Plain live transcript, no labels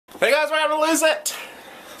Hey guys, we're going to lose it!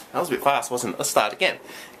 That was a bit fast, wasn't it? Let's start again.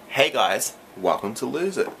 Hey guys, welcome to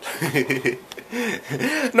Lose It.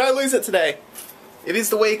 No lose it today. It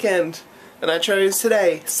is the weekend, and I chose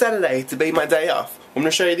today, Saturday, to be my day off. I'm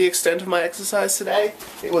going to show you the extent of my exercise today.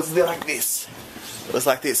 It was like this. It was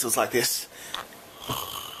like this, it was like this.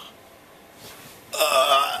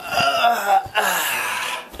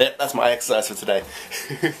 Yep, that's my exercise for today.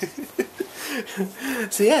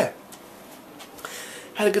 So yeah.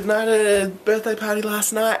 Had a good night at a birthday party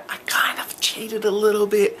last night. I kind of cheated a little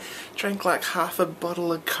bit. Drank like half a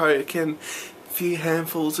bottle of Coke and a few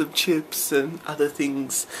handfuls of chips and other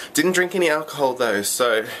things. Didn't drink any alcohol though,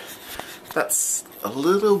 so that's a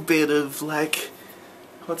little bit of like,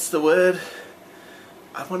 what's the word?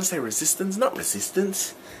 I want to say resistance, not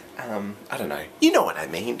resistance. I don't know. You know what I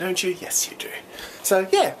mean, don't you? Yes, you do. So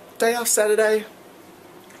yeah, day off Saturday.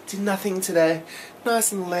 Did nothing today.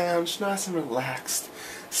 Nice and lounged, nice and relaxed.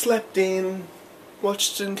 Slept in,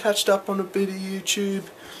 watched and catched up on a bit of YouTube.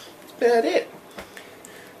 About it.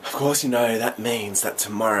 Of course, you know that means that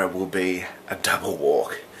tomorrow will be a double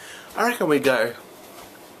walk. I reckon we go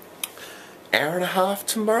hour and a half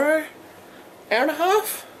tomorrow. Hour and a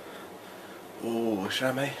half? Ooh, should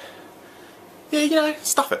I make? Yeah, you know,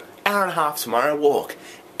 stuff it. Hour and a half tomorrow walk.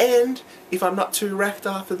 And if I'm not too wrecked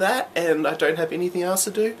after that and I don't have anything else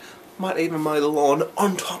to do, might even mow the lawn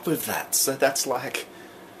on top of that. So that's like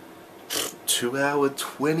 2 hour,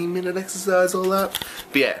 20-minute exercise all up.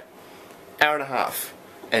 But yeah, hour and a half.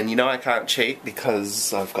 And you know I can't cheat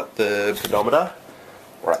because I've got the pedometer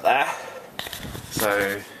right there.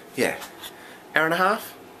 So yeah, hour and a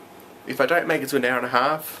half. If I don't make it to an hour and a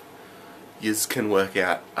half, yous can work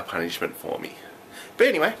out a punishment for me. But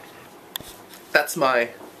anyway, that's my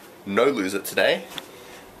no lose it today.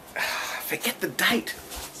 Forget the date.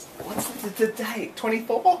 What's the date?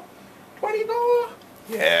 24? 24?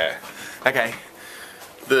 Yeah. Okay.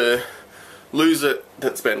 The lose it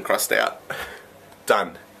that's been crossed out.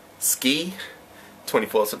 Done. Ski,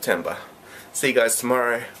 24 September. See you guys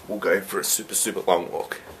tomorrow. We'll go for a super long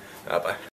walk. Bye.